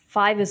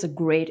5 is a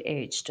great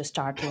age to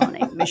start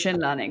learning, machine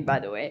learning, by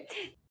the way.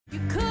 You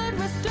could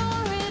restore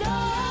it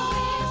all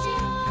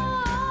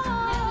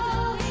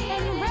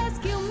and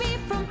rescue me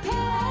from pain.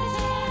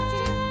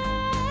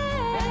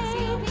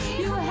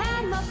 You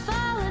had my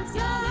fallen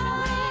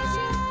side.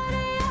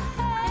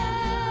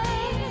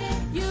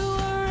 You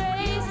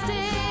erased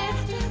it.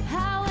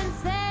 How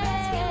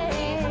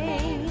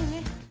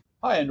insane.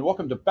 Hi, and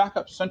welcome to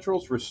Backup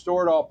Central's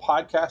Restore It All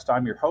podcast.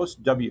 I'm your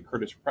host, W.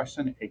 Curtis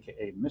Preston,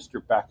 aka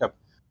Mr. Backup.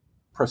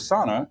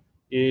 Prasanna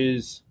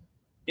is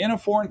in a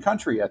foreign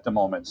country at the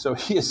moment, so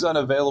he is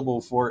unavailable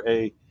for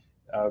a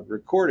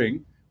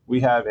recording.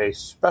 We have a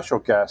special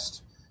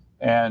guest,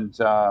 and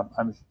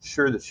I'm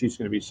sure that she's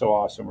going to be so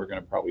awesome. We're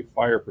going to probably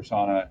fire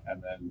Prasanna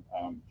and then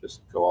just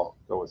go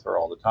with her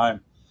all the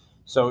time.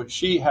 So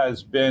she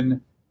has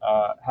been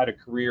had a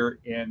career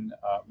in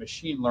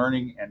machine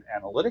learning and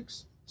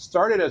analytics.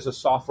 Started as a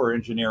software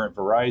engineer at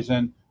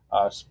Verizon.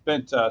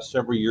 Spent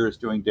several years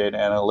doing data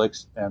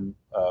analytics and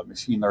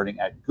machine learning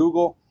at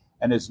Google,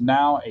 and is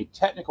now a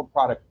technical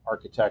product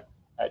architect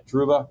at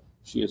Druva.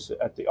 She is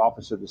at the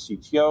office of the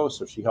CTO,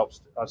 so she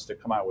helps us to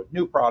come out with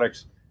new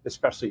products,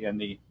 especially in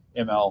the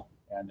ML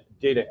and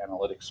data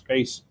analytics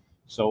space.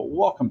 So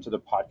welcome to the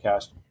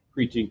podcast,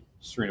 Preeti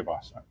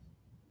Srinivasan.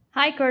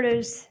 Hi,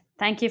 Curtis.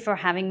 Thank you for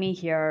having me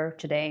here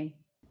today.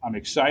 I'm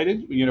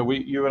excited.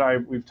 You and I,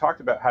 we've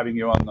talked about having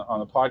you on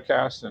the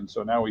podcast, and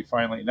so now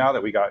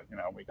that we got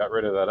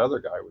rid of that other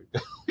guy,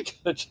 we got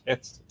a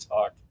chance to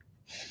talk.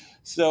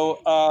 So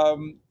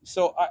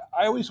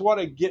I always want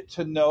to get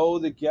to know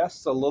the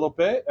guests a little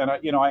bit, and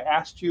I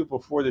asked you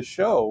before the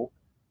show,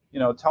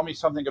 tell me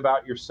something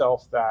about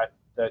yourself that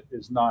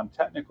is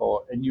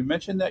non-technical, and you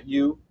mentioned that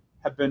you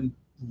have been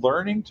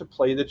learning to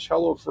play the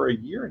cello for a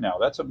year now.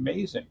 That's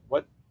amazing.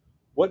 What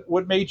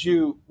made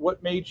you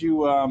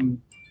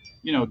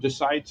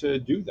decide to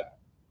do that?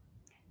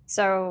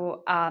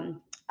 So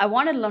I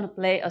wanted to learn to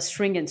play a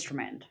string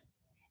instrument.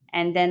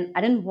 And then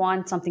I didn't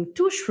want something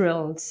too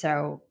shrill.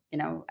 So,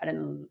 I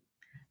didn't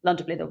learn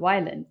to play the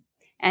violin.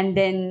 And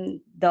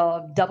then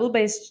the double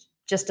bass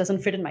just doesn't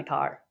fit in my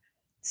car.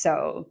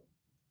 So,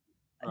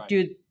 Right.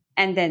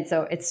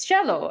 so it's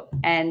cello.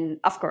 And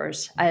of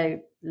course,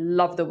 I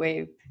love the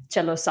way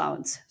cello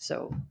sounds.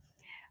 So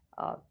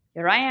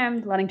here I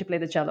am learning to play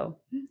the cello.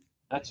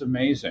 That's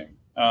amazing.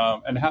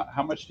 And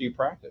how much do you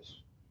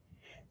practice?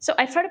 So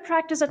I try to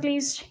practice at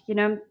least,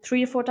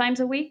 3 or 4 times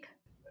a week.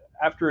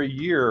 After a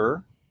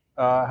year,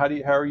 how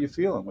are you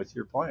feeling with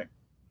your playing?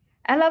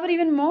 I love it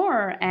even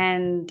more,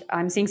 and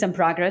I'm seeing some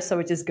progress, so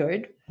which is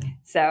good.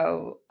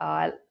 So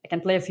I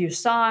can play a few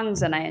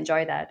songs, and I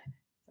enjoy that.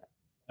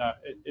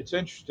 It's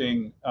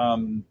interesting.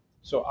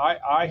 So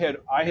I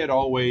had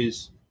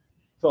always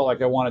felt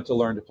like I wanted to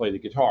learn to play the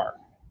guitar,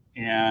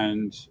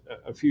 and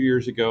a few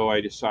years ago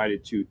I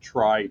decided to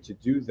try to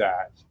do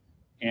that,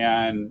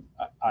 and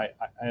I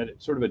had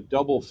sort of a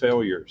double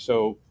failure.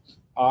 So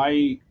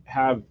I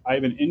have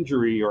an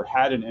injury, or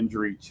had an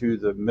injury, to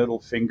the middle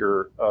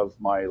finger of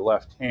my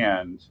left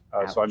hand.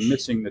 So I'm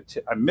missing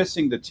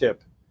the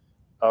tip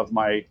of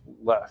my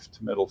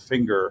left middle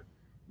finger,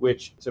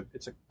 which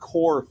it's a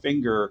core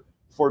finger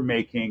for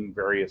making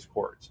various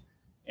chords.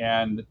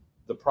 And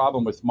the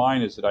problem with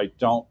mine is that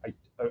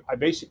I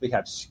basically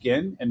have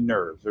skin and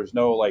nerves. There's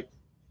no like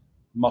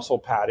muscle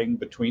padding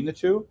between the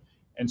two,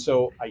 and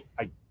so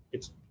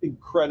it's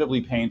incredibly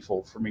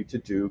painful for me to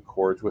do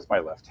chords with my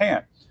left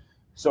hand.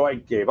 So I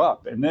gave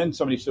up, and then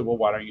somebody said, "Well,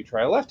 why don't you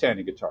try a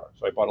left-handed guitar?"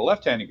 So I bought a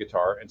left-handed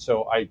guitar, and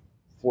so I,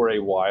 for a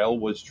while,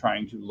 was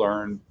trying to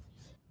learn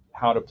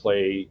how to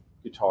play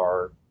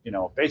guitar.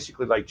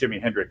 Basically like Jimi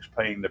Hendrix,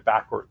 playing the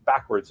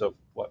backwards of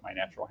what my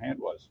natural hand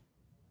was.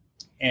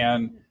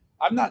 And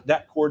I'm not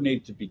that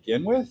coordinated to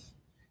begin with.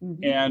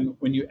 Mm-hmm. And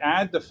when you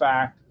add the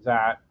fact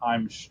that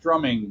I'm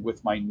strumming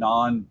with my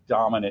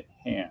non-dominant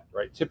hand,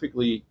 right?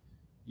 Typically,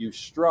 you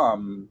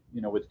strum,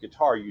 with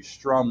guitar, you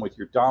strum with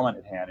your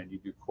dominant hand, and you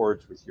do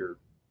chords with your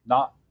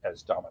not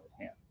as dominant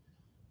hand.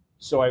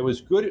 So I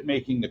was good at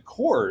making the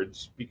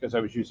chords because I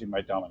was using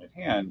my dominant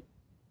hand,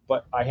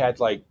 but I had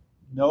like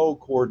no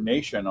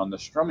coordination on the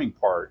strumming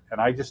part,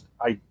 and I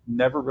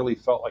never really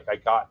felt like I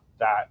got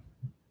that.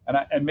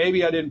 And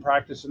maybe I didn't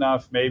practice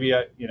enough. Maybe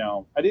I don't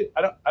know.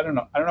 I don't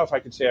know if I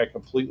could say I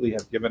completely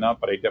have given up,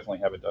 but I definitely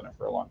haven't done it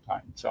for a long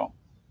time. So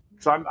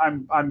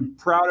I'm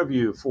proud of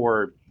you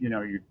for,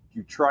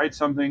 you tried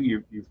something,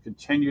 you've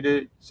continued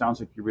it. Sounds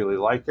like you really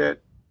like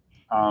it.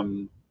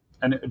 And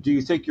do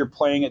you think you're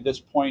playing at this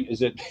point?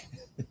 Is it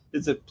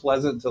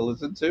pleasant to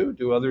listen to?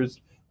 Do others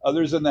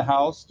in the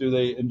house, do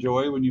they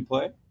enjoy when you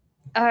play?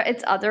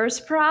 It's others'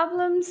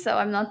 problems, so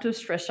I'm not too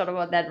stressed out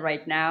about that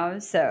right now.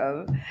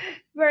 So,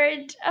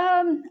 but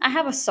I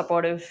have a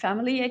supportive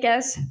family, I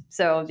guess.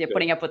 So they're Good.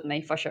 putting up with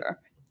me for sure.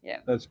 Yeah.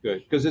 That's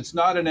good, because it's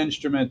not an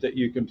instrument that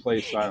you can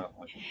play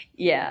silently.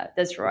 Yeah,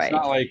 that's right. It's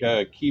not like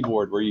a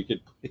keyboard where you can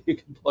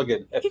plug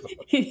in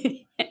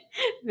headphones.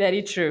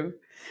 Very true.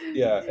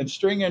 Yeah, and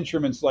string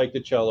instruments like the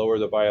cello or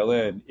the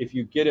violin, if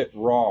you get it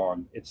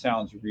wrong, it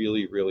sounds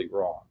really, really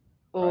wrong.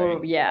 Oh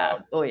Right? yeah.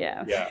 Oh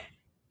yeah. Yeah,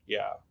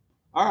 yeah.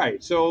 All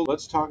right, so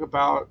let's talk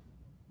about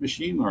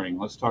machine learning.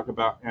 Let's talk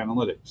about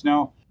analytics.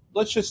 Now,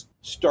 let's just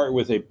start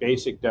with a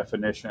basic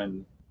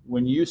definition.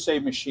 When you say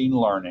machine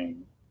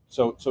learning,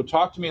 so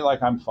talk to me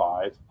like I'm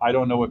five. I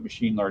don't know what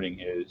machine learning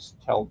is.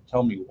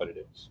 Tell me what it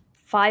is.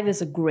 5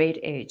 is a great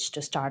age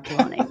to start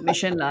learning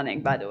machine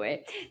learning, by the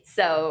way.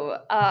 So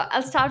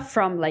I'll start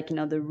from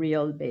the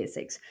real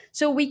basics.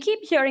 So we keep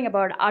hearing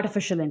about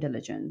artificial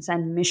intelligence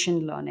and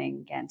machine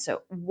learning. And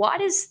so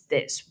what is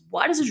this?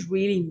 What does it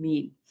really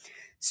mean?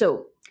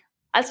 So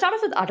I'll start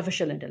off with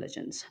artificial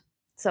intelligence.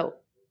 So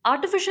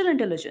artificial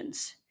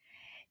intelligence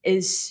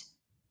is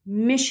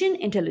machine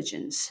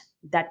intelligence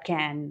that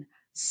can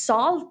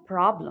solve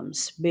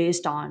problems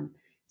based on,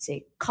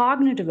 say,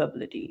 cognitive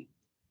ability,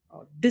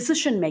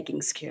 decision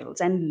making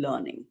skills, and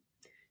learning.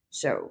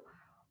 So,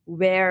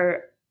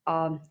 where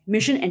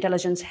mission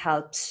intelligence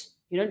helps,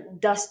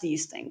 does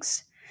these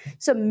things.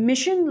 So,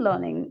 mission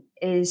learning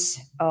is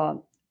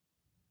an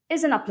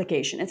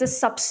application. It's a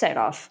subset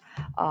of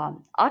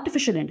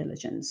artificial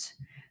intelligence,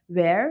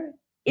 where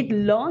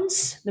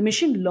the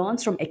machine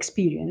learns from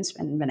experience.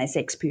 And when I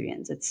say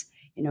experience, it's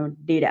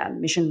data.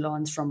 Machine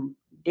learns from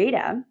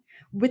data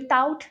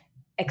without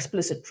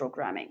explicit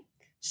programming.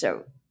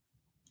 So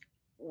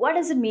what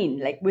does it mean,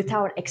 like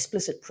without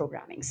explicit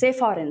programming? Say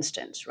for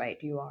instance, right,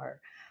 you are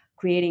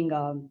creating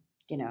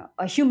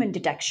a human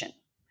detection,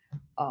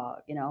 a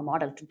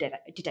model to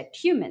detect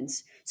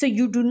humans. So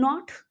you do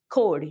not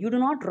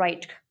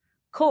write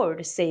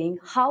code saying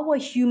how a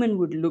human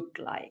would look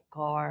like,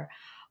 or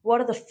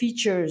what are the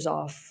features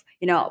of,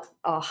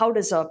 how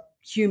does a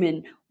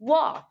human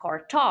walk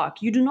or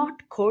talk. You do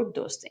not code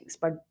those things,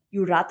 but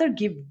you rather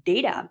give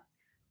data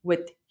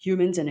with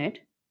humans in it,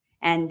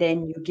 and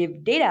then you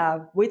give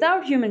data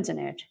without humans in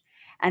it,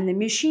 and the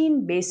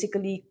machine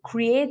basically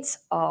creates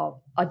a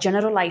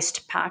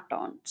generalized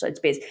pattern. So it's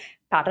based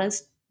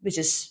patterns, which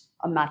is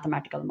a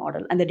mathematical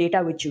model, and the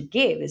data which you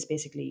gave is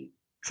basically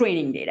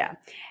training data,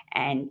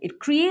 and it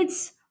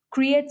creates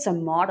a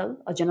model,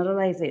 a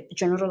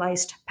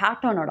generalized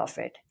pattern out of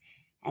it.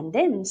 And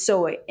then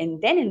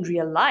in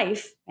real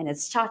life, when it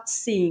starts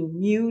seeing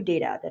new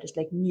data, that is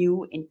like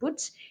new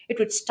inputs, it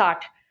would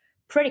start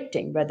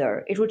predicting,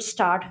 whether it would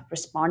start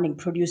responding,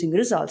 producing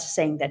results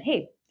saying that,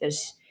 hey,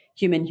 there's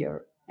human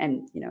here,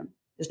 and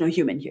there's no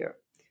human here.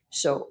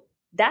 So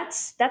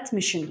that's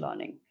machine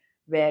learning,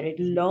 where it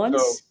So,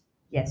 learns.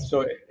 Yes.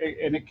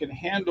 and it can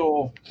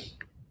handle.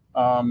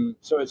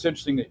 So it's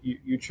interesting that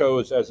you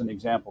chose as an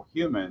example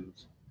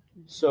humans.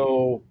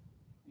 So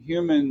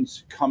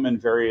humans come in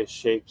various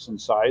shapes and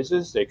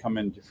sizes. They come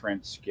in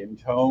different skin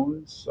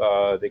tones.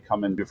 They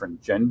come in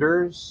different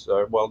genders.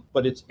 Well,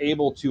 but it's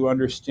able to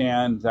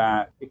understand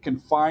that it can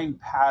find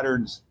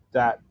patterns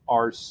that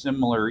are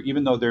similar,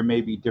 even though there may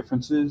be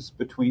differences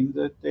between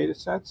the data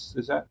sets.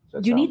 Does that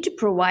You need sound? to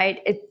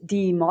provide it.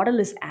 The model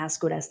is as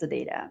good as the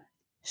data.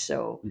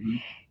 So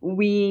Mhm.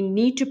 we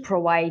need to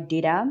provide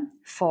data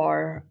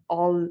for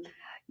all,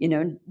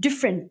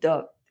 different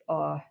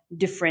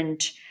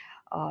different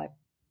uh,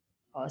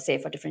 say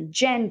for different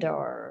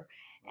gender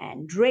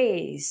and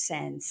race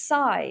and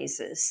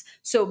sizes.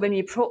 So when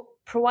we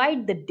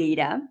provide the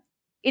data,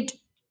 it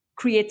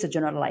creates a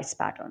generalized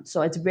pattern.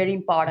 So it's very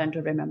important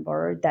to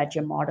remember that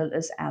your model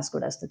is as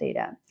good as the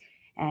data.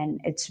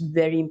 And it's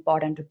very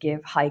important to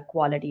give high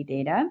quality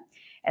data,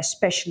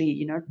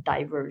 especially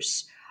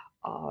diverse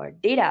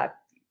data,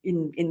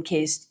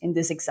 in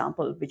this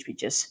example which we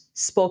just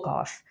spoke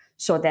of,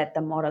 so that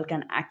the model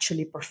can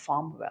actually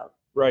perform well.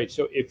 Right.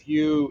 So if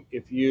you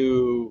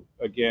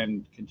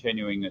again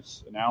continuing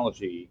this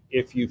analogy,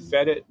 if you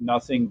fed it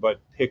nothing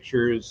but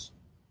pictures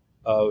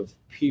of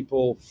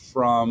people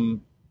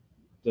from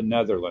the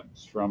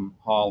Netherlands, from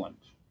Holland,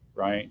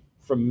 right?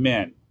 From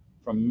Netherlands,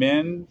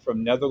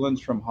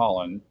 from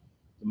Holland,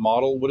 the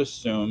model would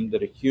assume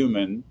that a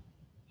human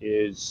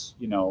is,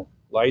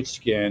 light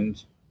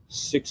skinned,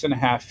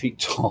 6.5 feet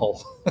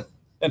tall,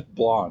 and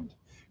blonde,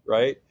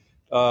 right?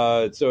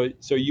 So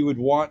you would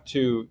want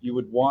to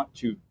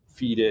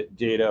feed it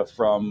data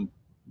from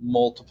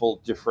multiple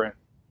different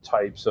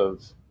types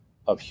of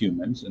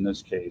humans in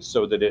this case,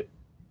 so that it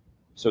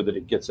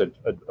gets a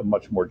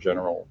much more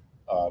general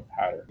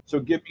pattern. So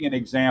give me an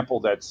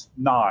example that's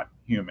not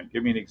human.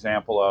 Give me an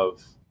example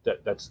of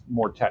that's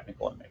more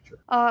technical in nature.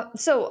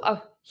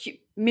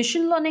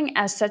 Machine learning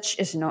as such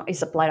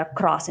is applied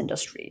across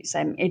industries,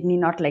 and it need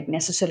not like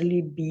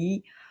necessarily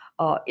be.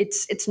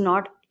 It's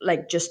not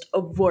like just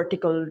a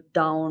vertical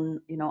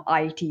down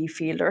IT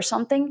field or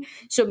something.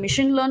 So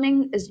machine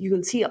learning is, you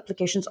will see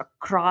applications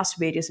across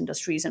various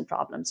industries and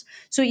problems.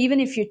 So even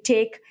if you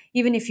take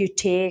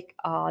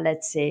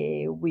let's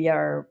say we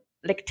are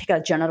like take a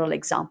general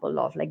example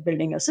of like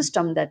building a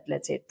system that,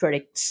 let's say,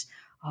 predicts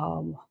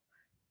um,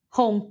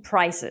 home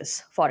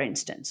prices, for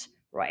instance,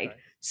 right?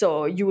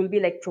 So you will be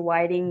like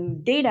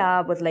providing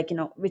data with, like,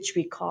 which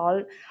we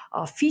call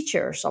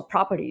features or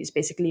properties,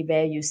 basically,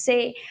 where you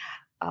say,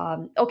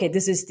 okay,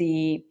 this is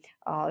the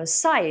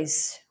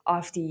size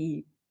of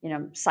the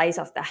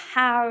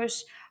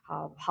house,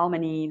 how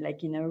many, like,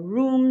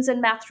 rooms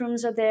and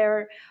bathrooms are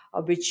there,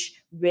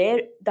 which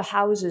where the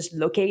house is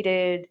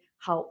located,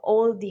 how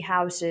old the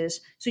house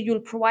is. So you'll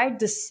provide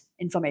this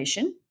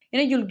information.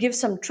 You'll give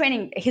some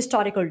training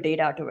historical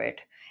data to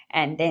it,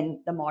 and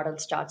then the model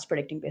starts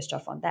predicting based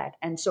off on that.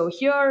 And so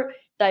here,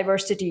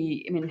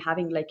 diversity, I mean,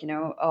 having like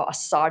a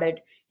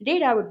sorted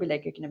data would be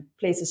like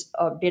places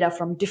of data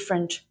from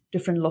different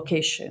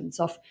locations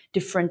of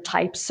different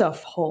types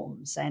of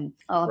homes, and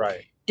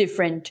Right.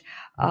 different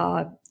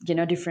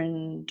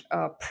different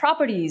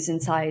properties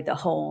inside the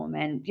home.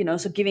 And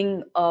so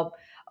giving a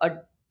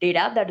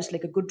data that is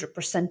like a good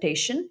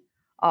representation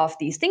of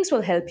these things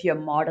will help your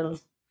model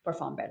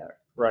perform better.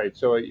 Right.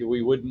 So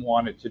we wouldn't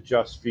want it to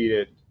just feed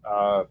it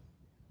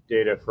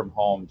data from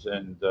homes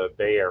in the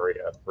Bay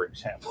Area, for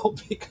example,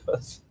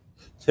 because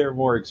they're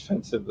more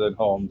expensive than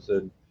homes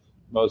in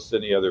most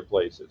any other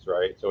places,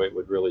 right? So it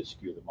would really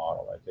skew the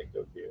model. I think that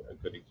would be a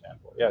good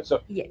example. Yeah.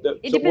 So Yeah, it so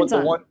what depends the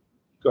on. one?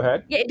 Go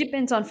ahead. Yeah, it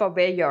depends on for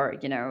where you're,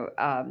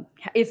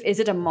 if is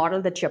it a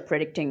model that you're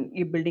predicting,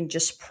 you're building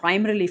just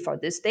primarily for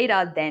this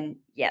data, then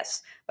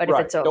yes. But if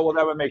Right. it's a, No, well,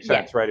 that would make yeah,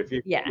 sense, right? If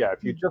you yeah, yeah,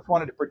 if you just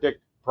wanted to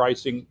predict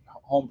pricing,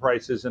 home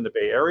prices in the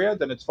Bay Area,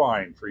 then it's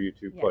fine for you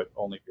to yeah, put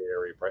only Bay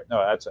Area price. No,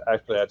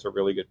 that's a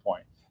really good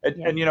point. And,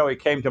 yeah. and it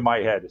came to my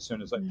head as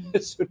soon as I Mm.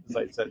 as soon as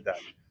I said that.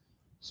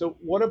 So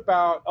what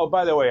about? Oh,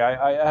 by the way,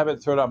 I haven't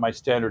thrown out my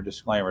standard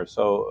disclaimer.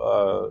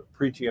 So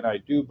Preeti and I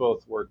do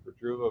both work for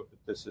Druva, but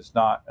this is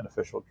not an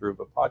official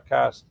Druva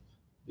podcast.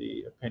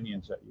 The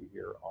opinions that you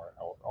hear are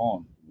our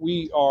own.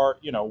 We are,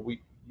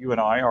 you and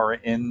I are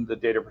in the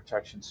data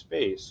protection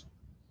space.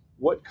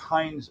 What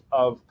kinds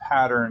of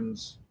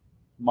patterns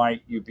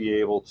might you be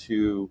able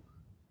to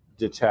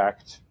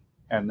detect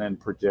and then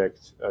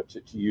predict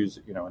to use,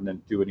 and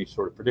then do any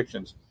sort of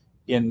predictions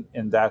in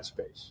that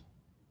space?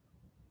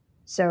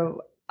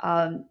 So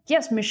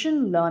yes,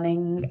 machine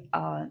learning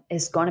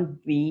is going to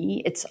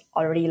be. It's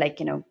already like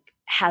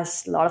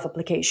has a lot of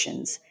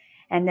applications,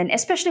 and then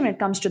especially when it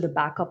comes to the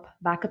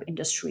backup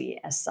industry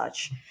as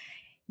such,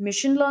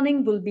 machine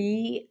learning will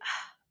be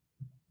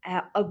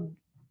a,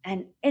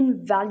 an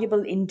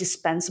invaluable,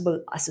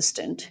 indispensable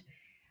assistant.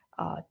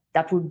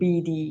 That would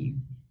be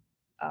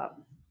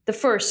the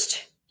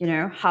first,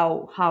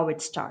 how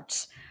it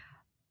starts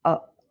uh,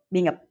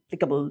 being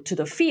applicable to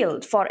the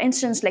field. For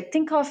instance, like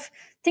think of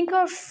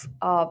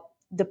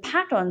the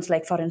patterns.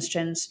 Like for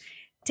instance,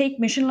 take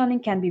machine learning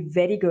can be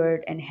very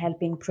good in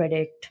helping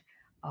predict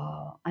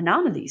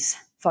anomalies.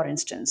 For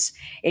instance,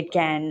 it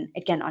can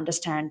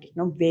understand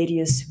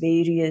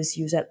various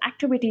user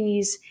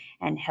activities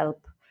and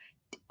help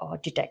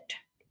detect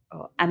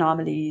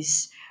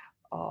anomalies,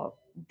 uh,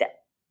 that,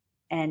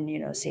 and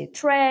say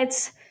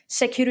threats,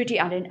 security,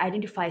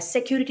 identify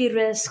security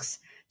risks.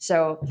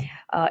 So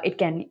it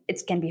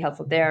can be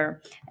helpful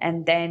there.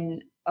 And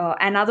then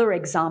another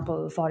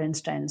example, for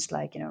instance,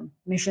 like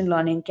machine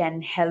learning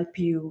can help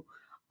you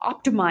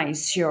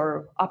optimize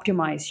your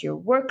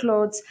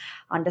workloads,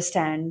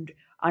 understand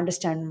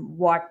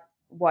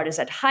what is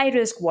at high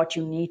risk, what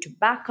you need to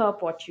back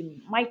up, what you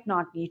might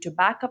not need to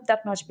back up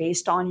that much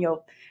based on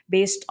your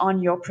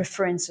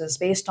preferences,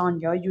 based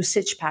on your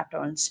usage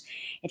patterns.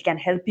 It can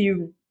help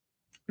you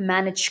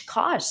manage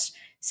costs,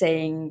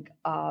 saying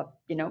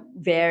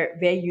where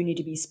you need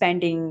to be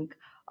spending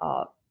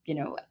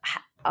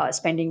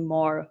spending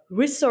more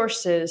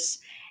resources.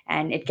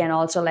 And it can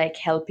also like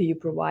help you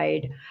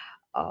provide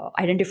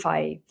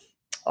identify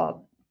uh,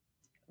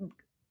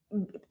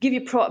 give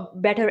you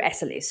better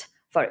SLAs.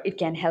 For it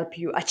can help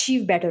you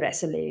achieve better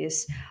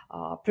SLAs,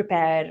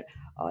 prepare,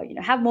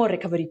 have more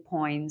recovery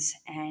points,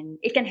 and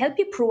it can help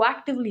you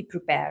proactively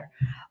prepare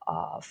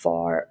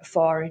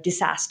for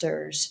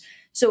disasters.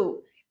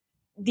 So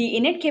the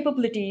innate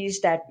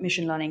capabilities that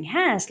machine learning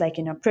has, like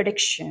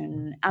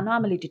prediction,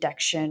 anomaly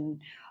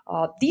detection,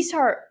 these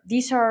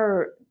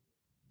are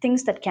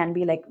things that can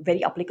be like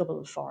very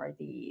applicable for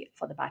the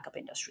backup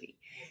industry.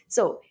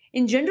 So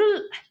in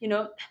general,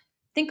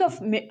 think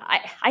of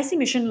I see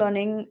machine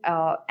learning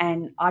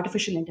and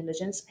artificial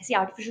intelligence. I see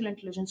artificial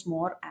intelligence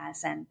more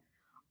as an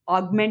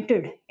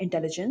augmented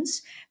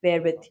intelligence,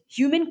 where with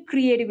human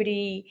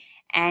creativity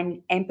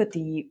and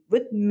empathy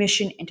with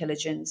machine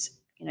intelligence,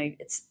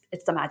 it's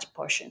the magic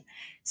portion.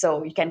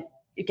 So you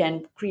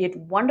can create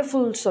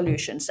wonderful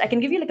solutions. I can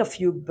give you like a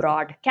few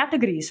broad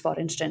categories, for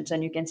instance,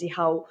 and you can see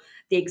how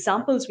the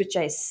examples which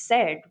I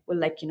said will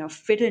like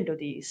fit into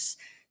these.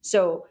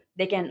 So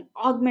they can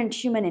augment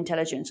human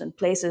intelligence in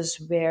places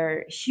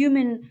where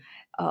human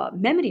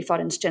memory, for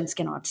instance,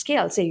 cannot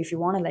scale. Say if you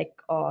want to like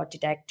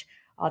detect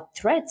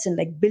threats in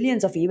like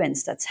billions of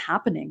events that's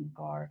happening,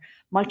 or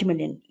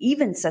multi-million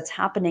events that's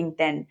happening,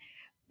 then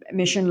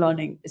machine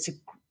learning is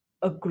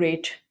a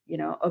great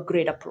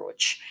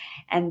approach.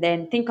 And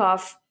then think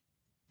of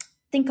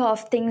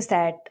things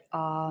that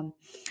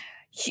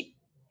hu-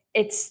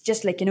 it's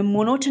just like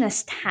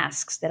monotonous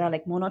tasks. There are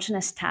like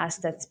monotonous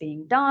tasks that's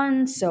being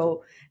done.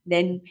 So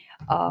then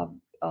uh,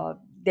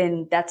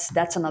 then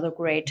that's another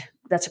great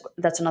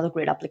that's another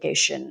great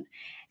application.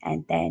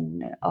 And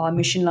then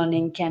machine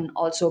learning can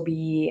also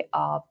be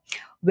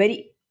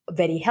very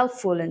very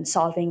helpful in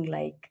solving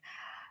like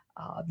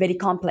very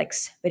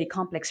complex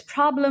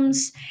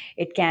problems.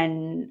 It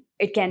can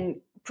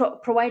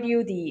provide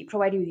you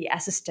the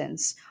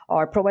assistance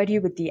or provide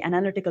you with the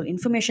analytical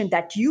information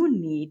that you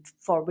need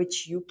for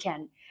which you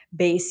can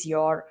base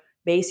your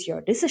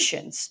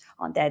decisions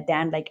on that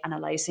than like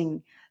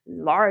analyzing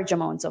large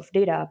amounts of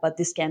data. But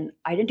this can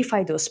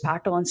identify those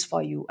patterns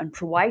for you and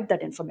provide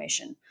that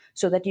information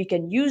so that you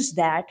can use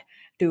that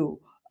to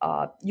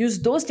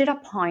use those data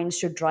points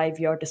to drive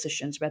your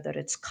decisions, whether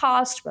it's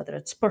cost, whether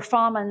it's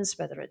performance,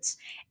 whether it's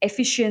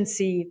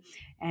efficiency,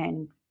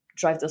 and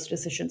drive those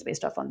decisions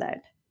based off on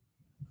that.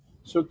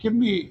 So give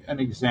me an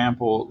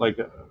example, like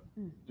a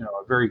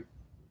very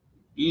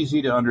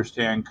easy to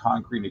understand,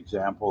 concrete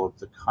example of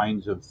the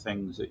kinds of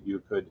things that you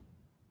could,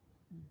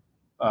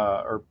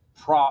 a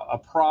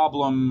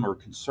problem or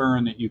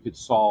concern that you could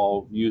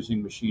solve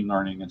using machine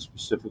learning and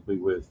specifically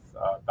with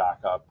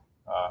backup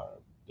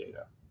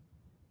data.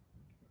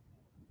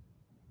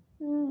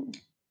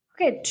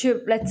 Okay,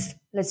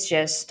 let's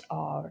just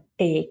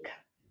take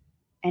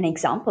an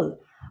example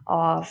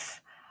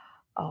of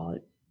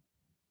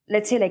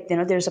let's say like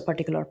there's a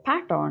particular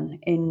pattern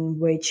in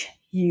which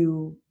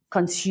you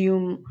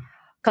consume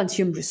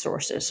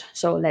resources.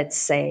 So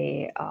let's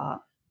take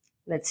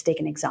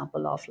an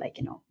example of like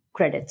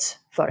credits,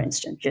 for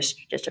instance,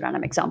 just a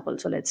random example.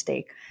 So let's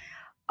take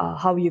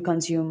how you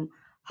consume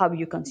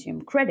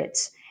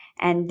credits,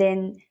 and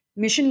then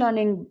machine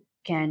learning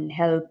can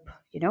help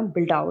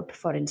build out,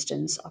 for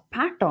instance, a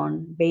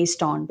pattern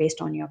based on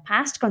your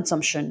past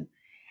consumption,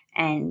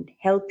 and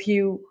help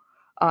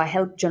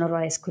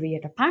generalize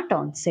create a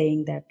pattern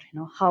saying that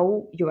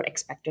how you are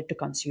expected to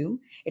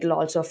consume. It'll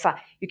also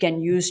you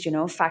can use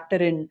factor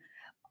in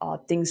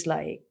things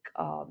like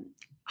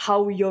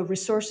how your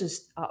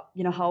resources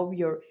how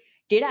your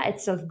data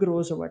itself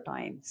grows over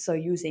time. So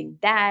using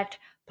that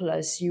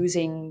plus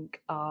using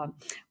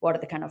what are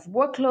the kind of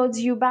workloads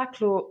you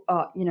back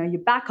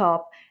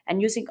up,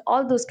 and using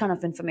all those kind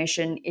of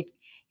information,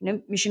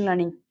 machine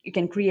learning, you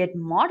can create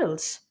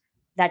models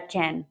that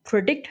can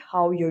predict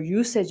how your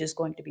usage is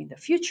going to be in the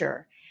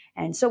future.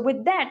 And so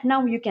with that,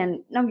 now you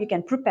can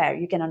prepare,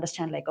 you can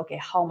understand like, okay,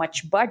 how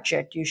much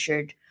budget you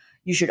should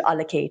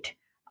allocate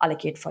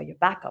for your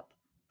backup,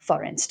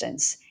 for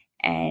instance.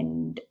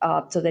 And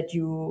so that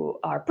you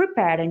are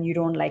prepared and you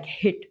don't like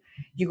hit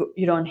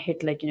you don't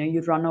hit like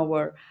you run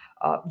over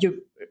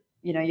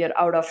you're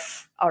out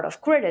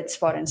of credits,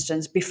 for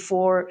instance,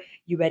 before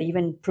you were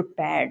even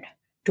prepared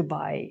to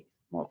buy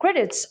more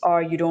credits,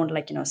 or you don't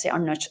like say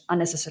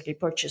unnecessarily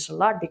purchase a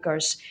lot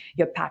because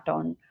your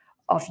pattern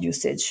of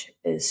usage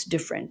is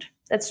different.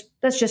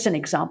 That's just an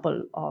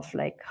example of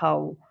like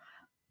how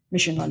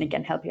machine learning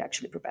can help you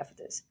actually prepare for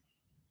this.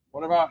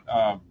 What about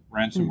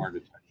ransomware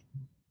detection?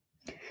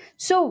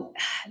 So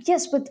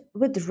yes, with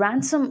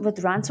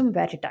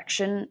ransomware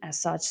detection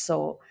as such,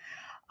 so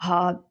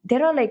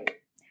there are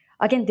like,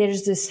 again, there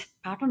is this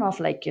pattern of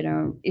like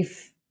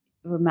if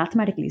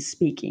mathematically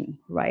speaking,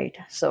 right?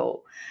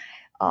 So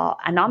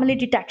anomaly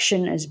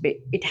detection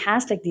it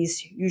has like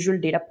these usual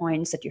data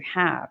points that you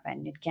have,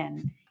 and it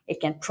can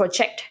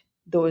project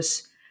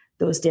those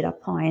data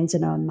points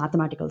in a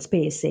mathematical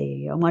space,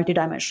 say a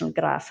multidimensional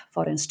graph,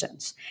 for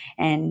instance.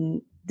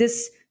 And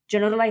this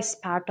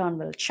generalized pattern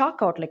will chalk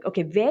out like,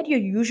 okay, where your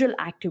usual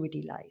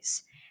activity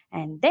lies,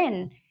 and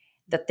then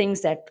the things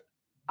that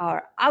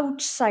are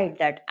outside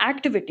that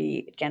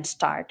activity, it can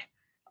start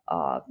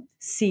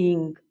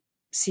seeing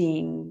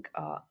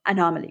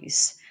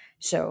anomalies.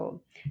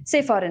 So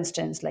say for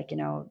instance like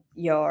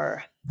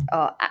you're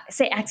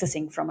say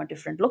accessing from a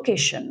different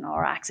location,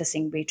 or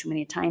accessing way too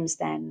many times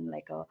than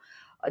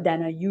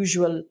a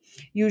usual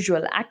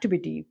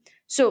activity.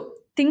 So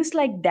things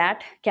like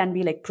that can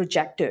be like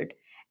projected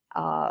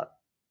uh,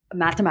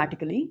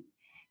 mathematically,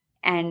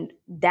 and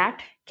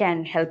that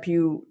can help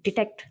you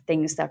detect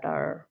things that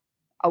are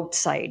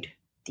outside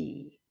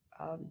the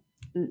um,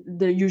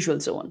 the usual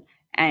zone,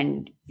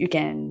 and you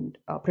can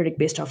predict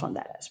based off on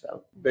that as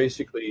well.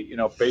 Basically,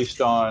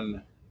 based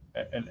on,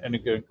 and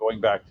again,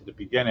 going back to the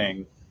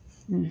beginning,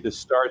 this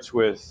starts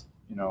with,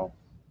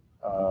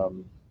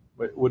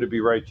 would it be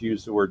right to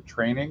use the word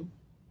training,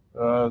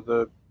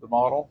 the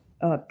model?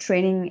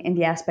 Training in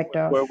the aspect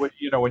of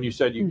When you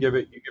said you give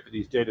it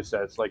these data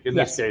sets, like in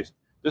this yes. case,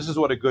 this is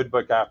what a good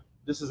backup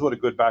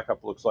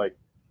looks like.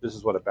 This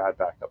is what a bad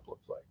backup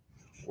looks like.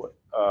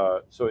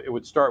 So it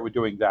would start with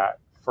doing that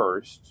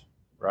first,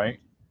 right?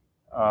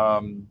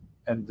 And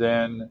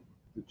then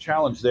the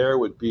challenge there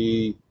would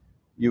be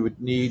you would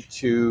need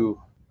to,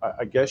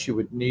 I guess you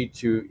would need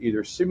to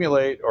either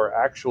simulate or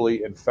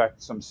actually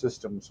infect some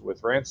systems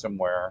with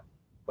ransomware.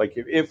 Like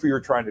if we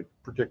were trying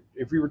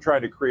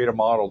to create a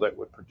model that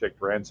would predict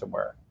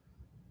ransomware,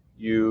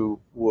 you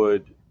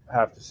would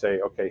have to say,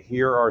 okay,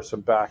 here are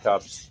some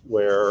backups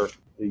where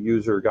the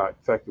user got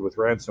infected with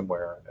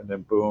ransomware, and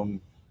then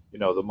boom,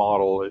 the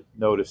model, it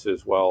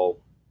notices, well,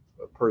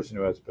 a person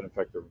who has been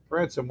infected with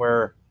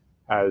ransomware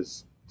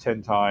has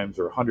 10 times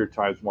or 100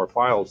 times more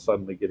files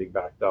suddenly getting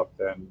backed up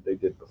than they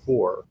did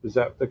before. Is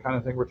that the kind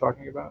of thing we're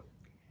talking about?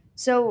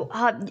 So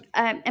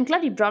I'm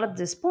glad you brought up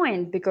this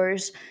point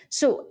because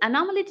so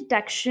anomaly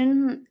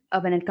detection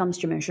when it comes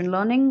to machine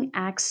learning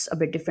acts a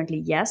bit differently.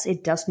 Yes,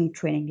 it does need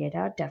training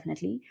data,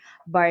 definitely,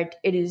 but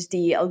it is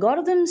the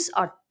algorithms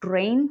are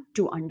trained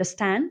to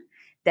understand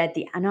that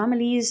the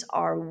anomalies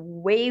are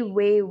way,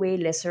 way, way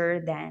lesser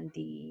than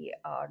the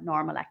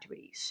normal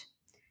activities.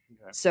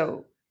 Okay.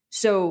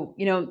 So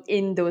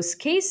in those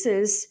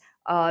cases,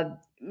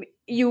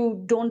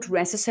 you don't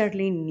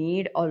necessarily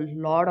need a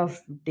lot of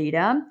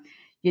data,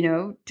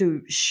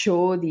 to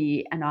show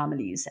the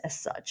anomalies as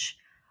such.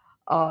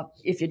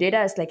 If your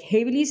data is like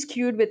heavily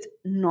skewed with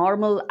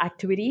normal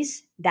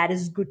activities, that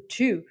is good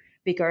too,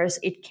 because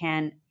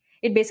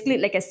it basically,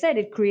 like I said,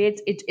 it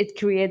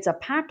creates a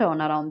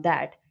pattern around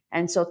that.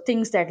 And so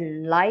things that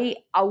lie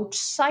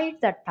outside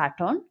that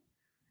pattern,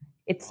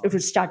 it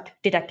would start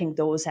detecting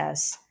those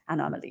as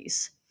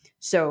anomalies.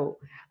 So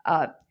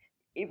uh,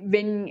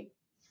 when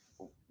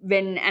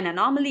when an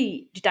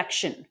anomaly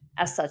detection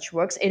as such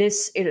works,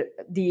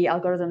 the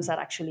algorithms are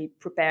actually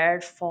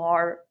prepared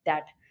for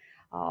that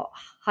uh,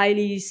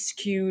 highly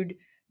skewed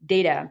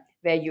data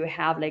where you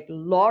have like a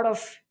lot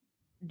of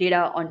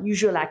data on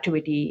usual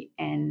activity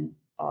and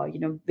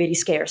very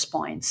scarce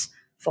points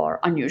for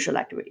unusual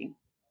activity.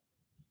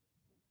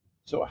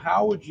 So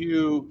how would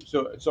you?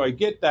 So I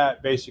get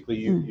that basically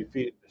you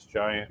feed it this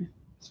giant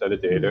set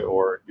of data,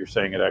 or you're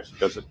saying it actually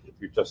doesn't. If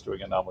you're just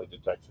doing anomaly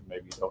detection,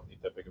 maybe you don't need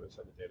that big of a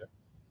set of data.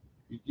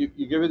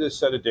 You give it this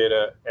set of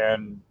data,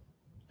 and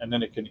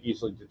then it can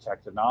easily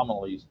detect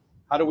anomalies.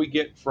 How do we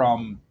get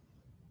from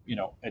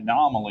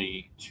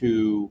anomaly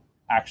to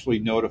actually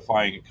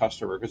notifying a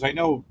customer? Because I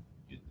know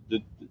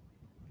the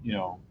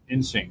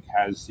InSync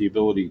has the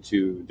ability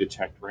to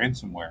detect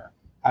ransomware.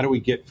 How do we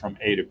get from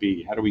A to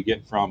B? How do we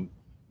get from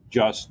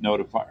just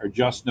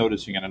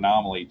noticing an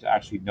anomaly to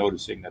actually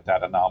noticing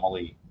that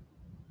anomaly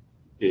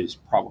is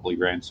probably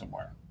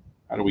ransomware?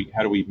 How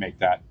do we make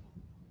that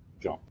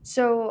jump?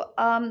 So,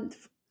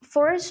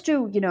 for us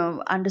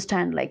to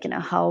understand like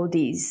how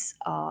these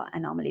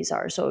anomalies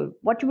are, so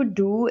what you would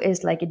do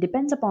is like it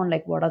depends upon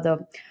like what are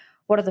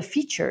the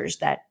features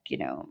that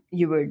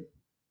you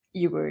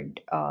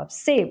would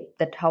say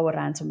that how a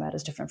ransomware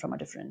is different from a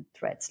different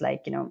threats.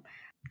 Like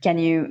can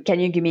you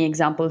give me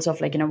examples of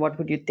like what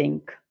would you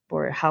think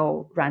or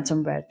how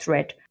ransomware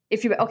threat,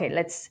 if you okay,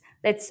 let's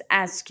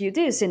ask you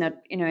this in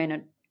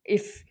a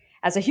if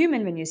as a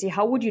human, when you see,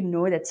 how would you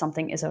know that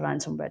something is a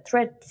ransomware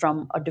threat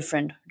from a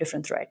different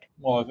threat?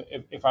 Well,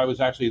 if I was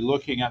actually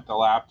looking at the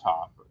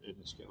laptop, in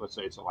this case, let's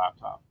say it's a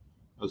laptop,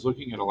 I was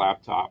looking at a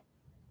laptop.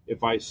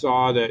 If I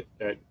saw that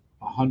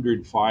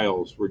 100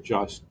 files were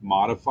just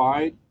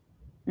modified,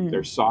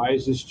 their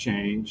size has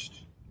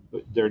changed,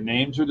 but their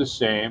names are the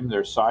same,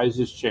 their size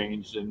has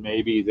changed, and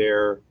maybe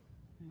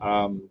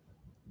um,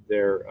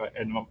 their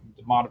and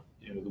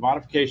the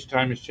modification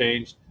time has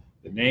changed,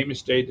 the name has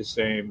stayed the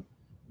same.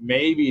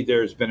 Maybe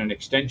there's been an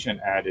extension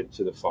added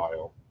to the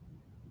file.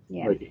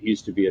 Yeah. Like it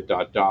used to be a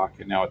 .doc,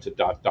 and now it's a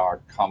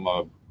 .doc,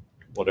 comma,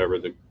 whatever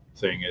the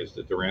thing is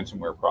that the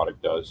ransomware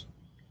product does.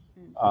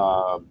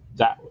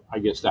 That I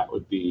guess that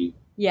would be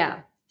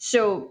Yeah.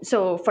 So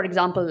for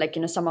example, like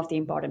some of the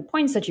important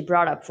points that you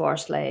brought up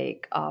was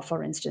like,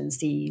 for instance,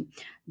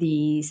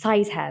 the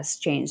size has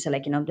changed. So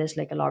like there's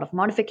like a lot of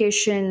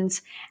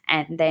modifications,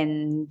 and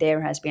then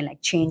there has been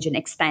like change in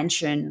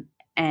expansion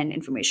and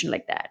information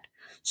like that.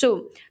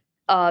 So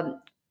um,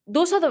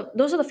 those are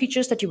the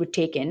features that you would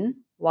take in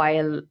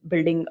while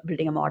building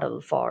a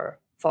model for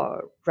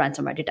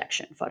ransomware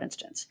detection, for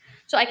instance.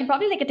 So I can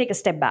probably like take a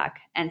step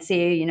back and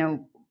say,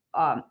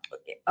 um,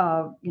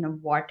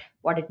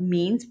 what it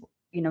means,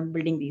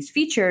 building these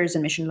features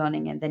in machine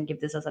learning, and then give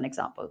this as an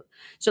example.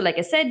 So like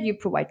I said, you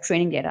provide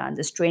training data, and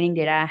this training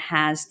data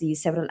has the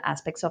several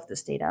aspects of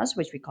this data,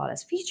 which we call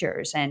as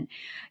features. And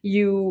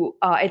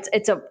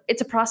it's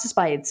a process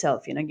by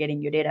itself,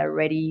 getting your data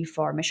ready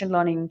for machine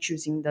learning,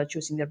 choosing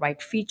the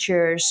right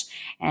features,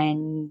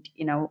 and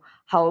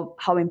how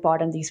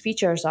important these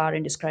features are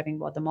in describing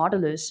what the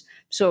model is.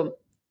 So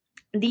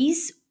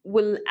these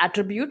will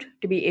attribute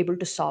to be able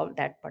to solve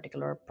that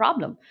particular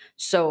problem.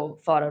 So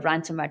for a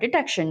ransomware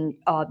detection,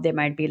 there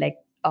might be like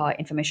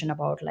information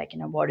about like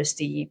what is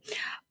the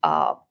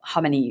how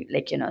many,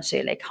 like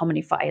say like how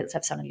many files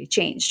have suddenly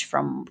changed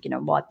from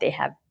what they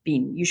have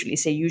been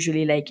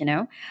usually like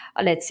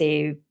let's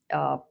say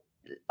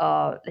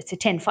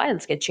 10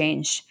 files get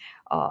changed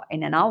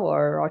in an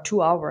hour or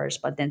 2 hours,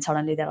 but then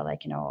suddenly there are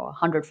like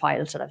 100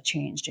 files that have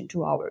changed in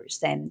 2 hours.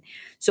 Then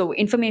so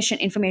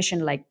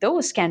information like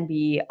those can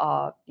be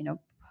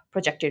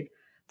projected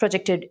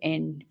projected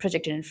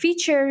in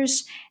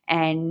features,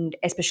 and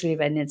especially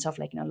when it's of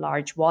like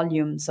large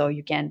volume, so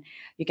you can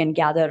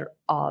gather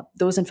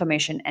those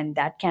information, and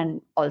that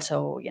can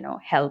also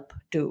help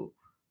to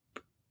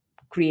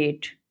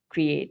create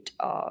the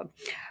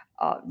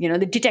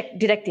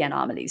detect the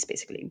anomalies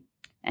basically,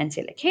 and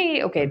say like,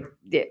 hey, okay,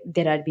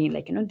 there have been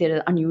like there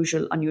are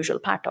unusual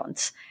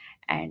patterns,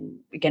 and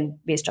we can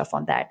based off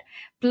on that.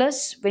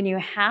 Plus when you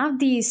have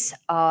these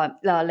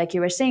like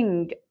you were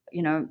saying,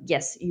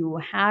 yes, you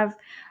have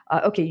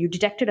okay, you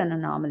detected an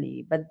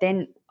anomaly, but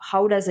then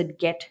how does it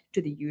get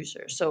to the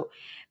user? So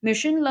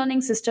machine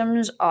learning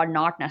systems are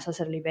not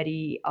necessarily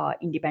very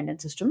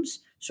independent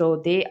systems. So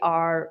they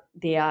are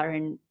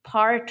in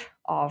part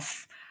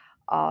of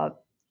uh,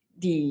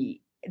 the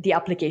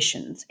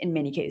applications in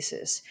many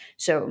cases.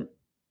 So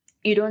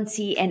you don't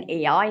see an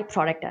AI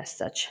product as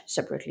such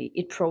separately.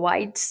 It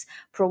provides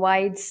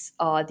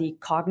the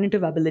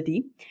cognitive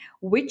ability,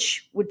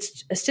 which would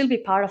still be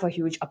part of a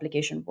huge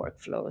application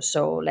workflow.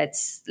 So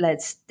let's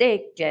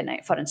take,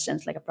 for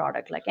instance, like a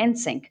product like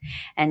NSYNC,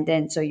 and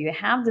then so you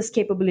have this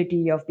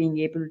capability of being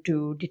able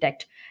to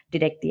detect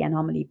the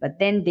anomaly, but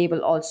then they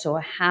will also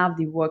have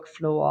the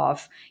workflow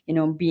of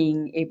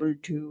being able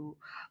to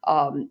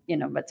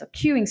what's a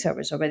queuing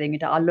service, or whether you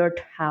need to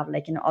have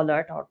like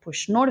alert or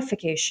push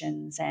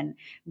notifications, and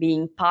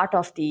being part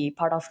of the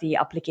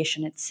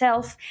application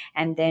itself,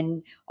 and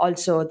then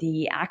also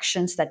the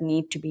actions that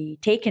need to be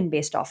taken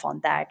based off on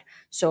that.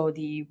 So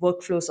the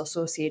workflows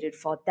associated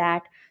for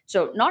that.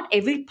 So not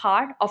every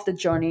part of the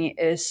journey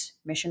is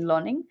machine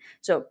learning.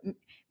 So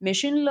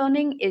machine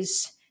learning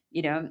is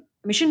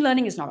machine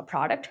learning is not a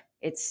product.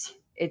 It's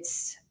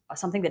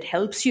something that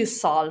helps you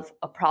solve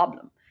a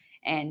problem,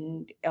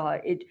 and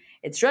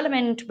it's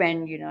relevant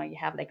when you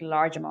have like a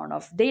large amount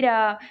of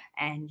data,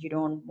 and you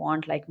don't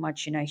want like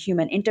much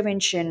human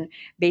intervention.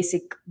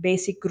 Basic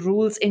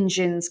rules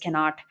engines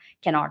cannot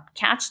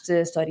catch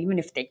this, or even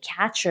if they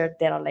catch it,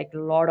 there are like a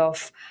lot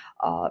of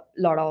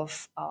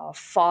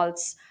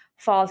false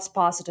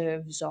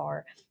positives,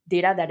 or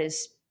data that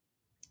is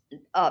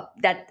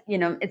that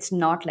it's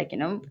not like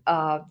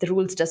the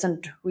rules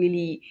doesn't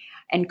really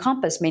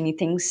encompass many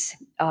things,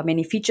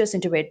 many features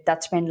into it.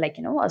 That's when like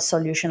a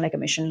solution like a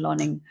machine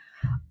learning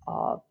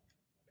uh,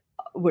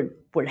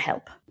 would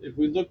help. If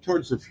we look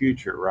towards the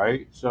future,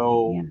 right? Yeah.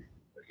 So,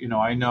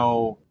 I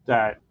know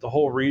that the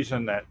whole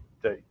reason that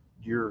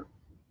you're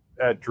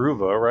at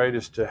Druva, right,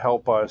 is to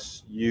help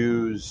us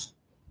use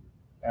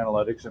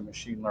analytics and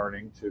machine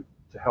learning to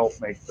help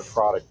make the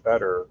product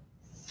better.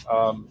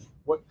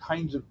 What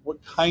kinds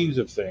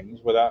of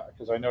things, without,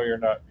 because I know you're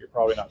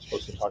probably not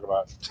supposed to talk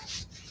about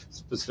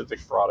specific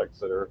products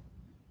that are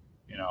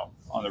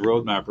on the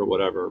roadmap or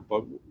whatever,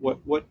 but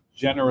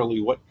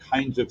what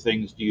kinds of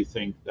things do you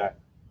think that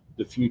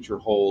the future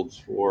holds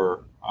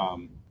for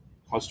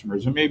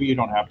customers? And maybe you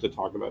don't have to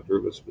talk about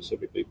Druva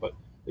specifically, but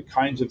the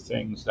kinds of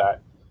things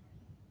that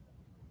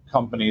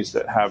companies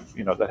that have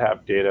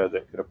data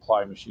that could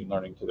apply machine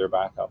learning to their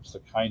backups, the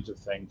kinds of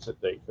things that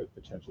they could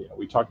potentially.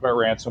 We talked about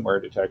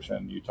ransomware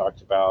detection. You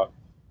talked about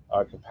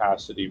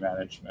capacity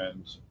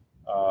management.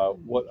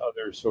 What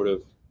other sort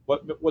of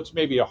what's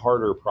maybe a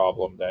harder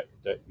problem that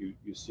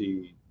you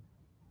see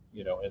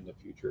in the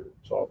future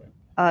solving?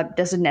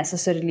 Does it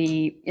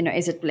necessarily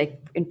is it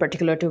like in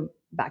particular to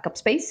backup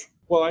space?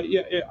 Well, I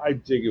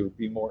think it would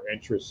be more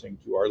interesting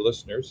to our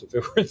listeners if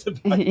it were the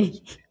backup.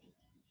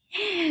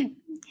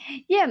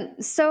 Yeah.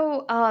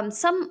 So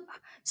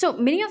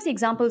many of the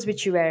examples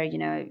which you were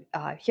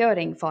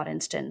hearing, for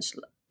instance,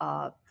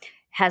 uh,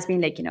 has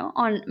been like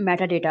on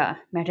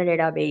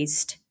metadata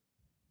based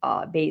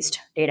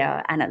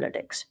data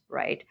analytics,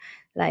 right?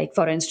 Like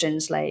for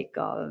instance, like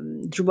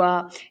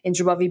Druva. In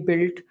Druva, we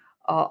built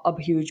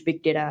a huge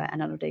big data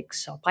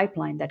analytics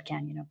pipeline that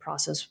can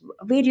process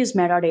various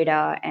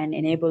metadata and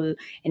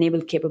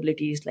enable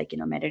capabilities like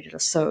metadata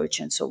search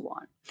and so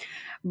on.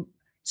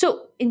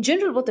 So, in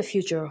general, what the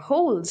future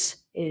holds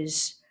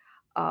is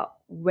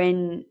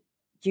when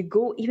you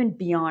go even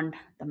beyond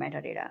the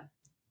metadata,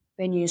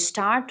 when you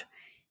start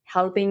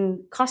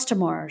helping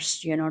customers,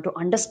 to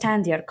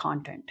understand their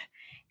content,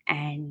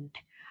 and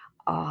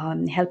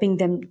helping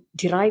them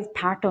derive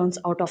patterns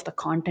out of the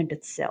content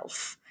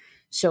itself.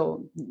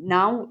 So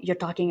now you're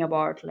talking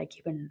about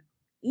like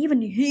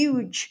even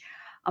huge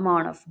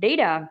amount of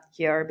data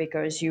here,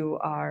 because you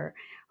are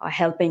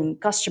helping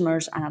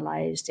customers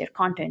analyze their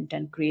content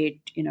and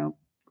create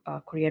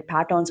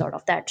patterns out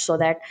of that, so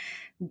that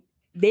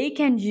they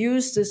can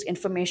use this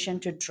information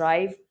to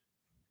drive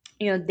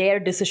their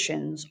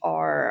decisions,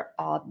 or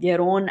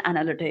their own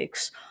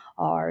analytics,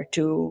 or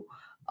to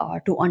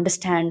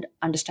understand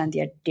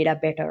their data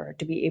better,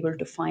 to be able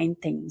to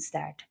find things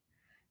that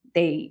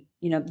they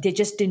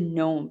just didn't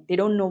know. They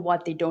don't know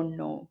what they don't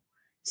know.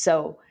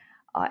 So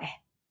uh,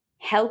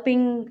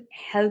 helping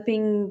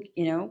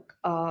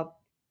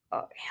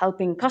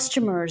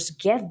customers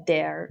get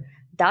there,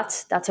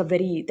 that's a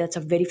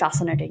very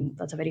fascinating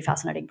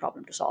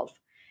problem to solve,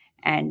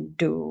 and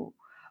to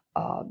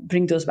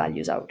bring those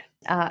values out.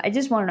 I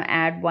just want to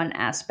add one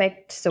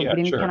aspect, so we Yeah,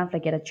 didn't kind sure. of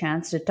like get a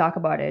chance to talk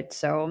about it.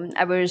 So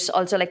I was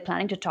also like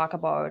planning to talk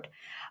about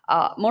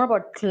more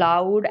about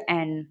cloud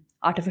and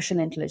artificial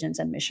intelligence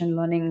and machine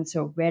learning.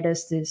 So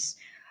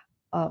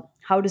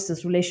how does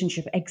this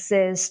relationship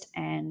exist,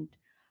 and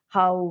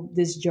how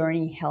this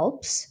journey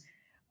helps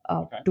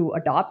Okay. to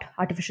adopt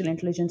artificial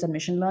intelligence and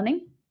machine learning.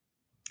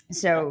 Okay.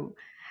 So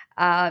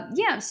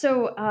yeah,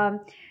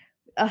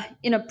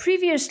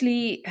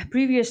 previously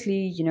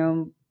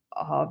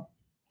uh,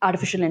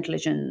 artificial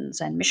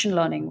intelligence and machine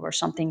learning were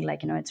something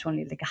like, it's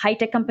only like high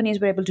tech companies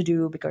were able to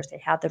do because they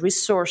had the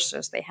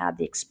resources, they had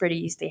the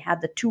expertise, they had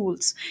the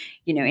tools,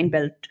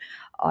 inbuilt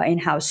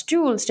in-house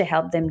tools to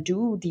help them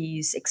do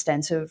these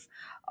extensive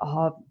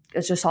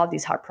to solve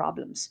these hard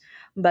problems.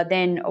 But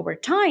then over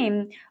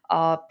time,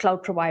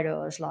 cloud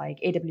providers like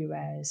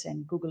AWS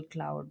and Google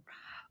Cloud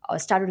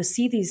started to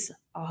see these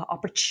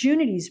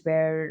opportunities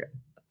where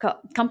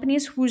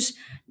companies who's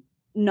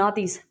not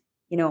these,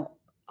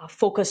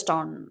 focused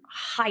on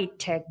high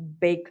tech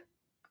big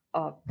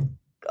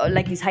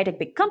like these high tech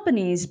big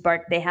companies,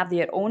 but they have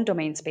their own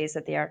domain space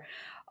that they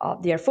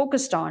are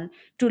focused on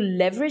to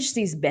leverage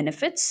these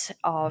benefits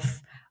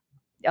of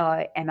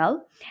ML.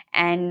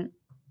 And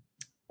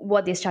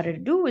what they started to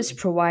do is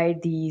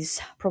provide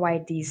these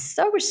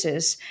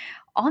services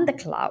on the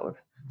cloud.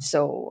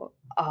 So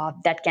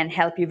that can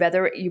help you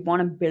whether you want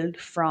to build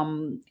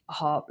from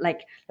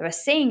like I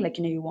was saying, like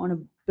you want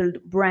to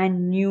build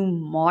brand new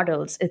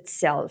models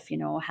itself,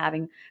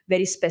 having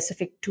very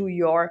specific to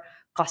your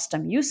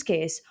custom use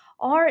case,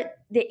 or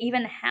they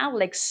even have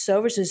like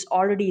services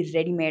already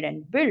ready made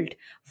and built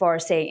for,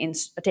 say,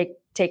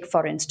 take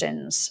for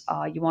instance,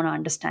 you want to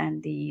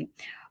understand the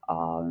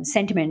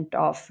sentiment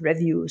of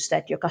reviews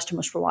that your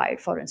customers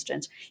provide. For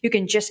instance,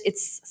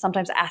 it's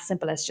sometimes as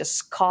simple as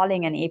just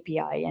calling an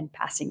API and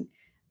passing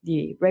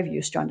the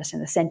reviews to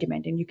understand the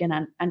sentiment, and you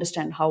can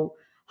understand how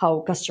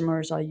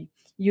customers are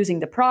using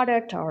the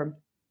product, or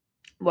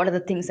what are the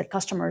things that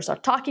customers are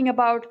talking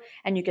about,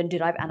 and you can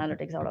derive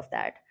analytics out of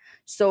that.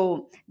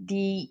 So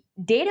the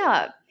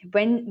data,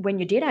 when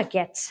your data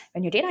gets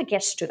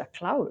to the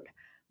cloud,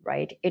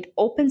 right, it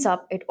opens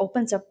up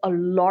a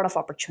lot of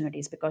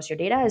opportunities because your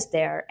data is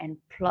there, and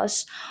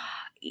plus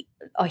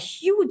a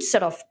huge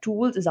set of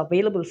tools is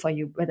available for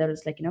you, whether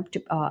it's like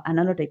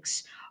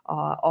analytics,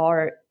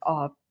 or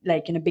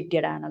like big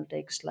data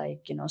analytics,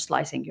 like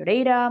slicing your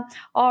data,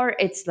 or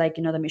it's like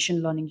the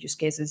machine learning use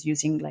cases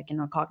using like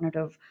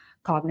cognitive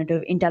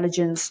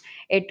intelligence.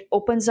 It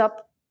opens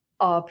up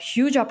a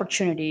huge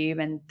opportunity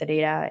when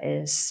data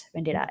is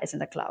in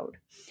the cloud.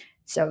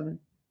 So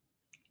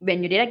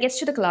when your data gets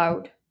to the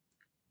cloud,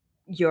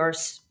 your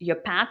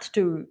path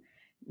to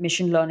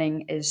machine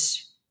learning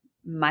is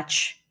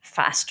much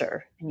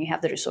faster, and you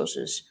have the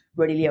resources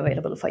readily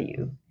available for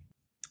you.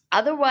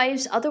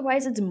 Otherwise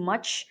it's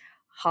much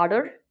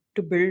harder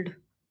to build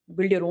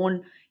your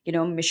own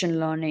machine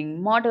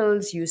learning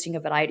models using a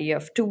variety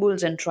of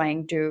tools, and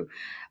trying to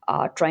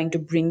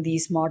bring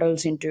these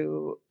models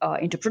into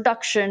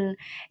production.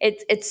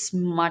 It's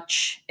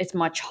much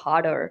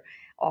harder.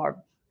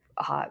 Or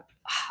uh,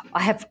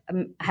 I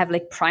have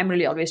like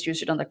primarily always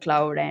used it on the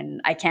cloud,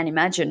 and I can't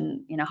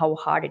imagine how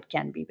hard it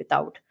can be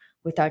without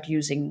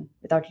using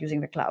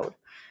the cloud.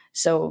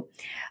 So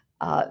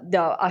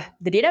the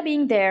data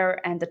being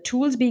there, and the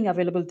tools being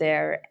available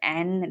there,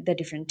 and the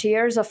different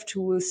tiers of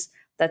tools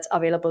that's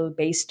available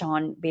based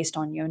on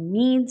your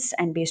needs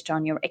and based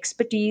on your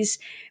expertise,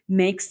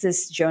 makes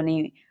this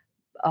journey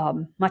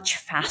much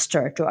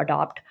faster to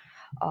adopt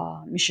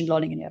machine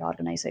learning in your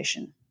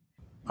organization.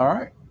 All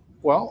right.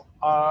 Well,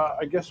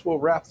 I guess we'll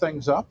wrap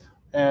things up.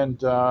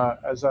 And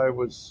as I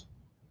was,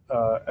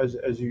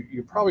 as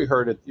you probably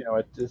heard it,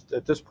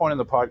 at this point in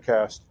the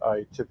podcast,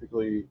 I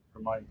typically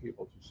remind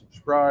people to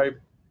subscribe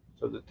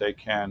so that they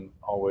can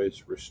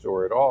always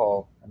restore it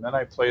all. And then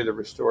I play the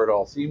Restore It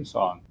All theme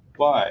song.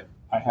 But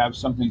I have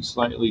something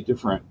slightly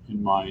different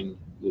in mind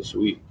this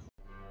week.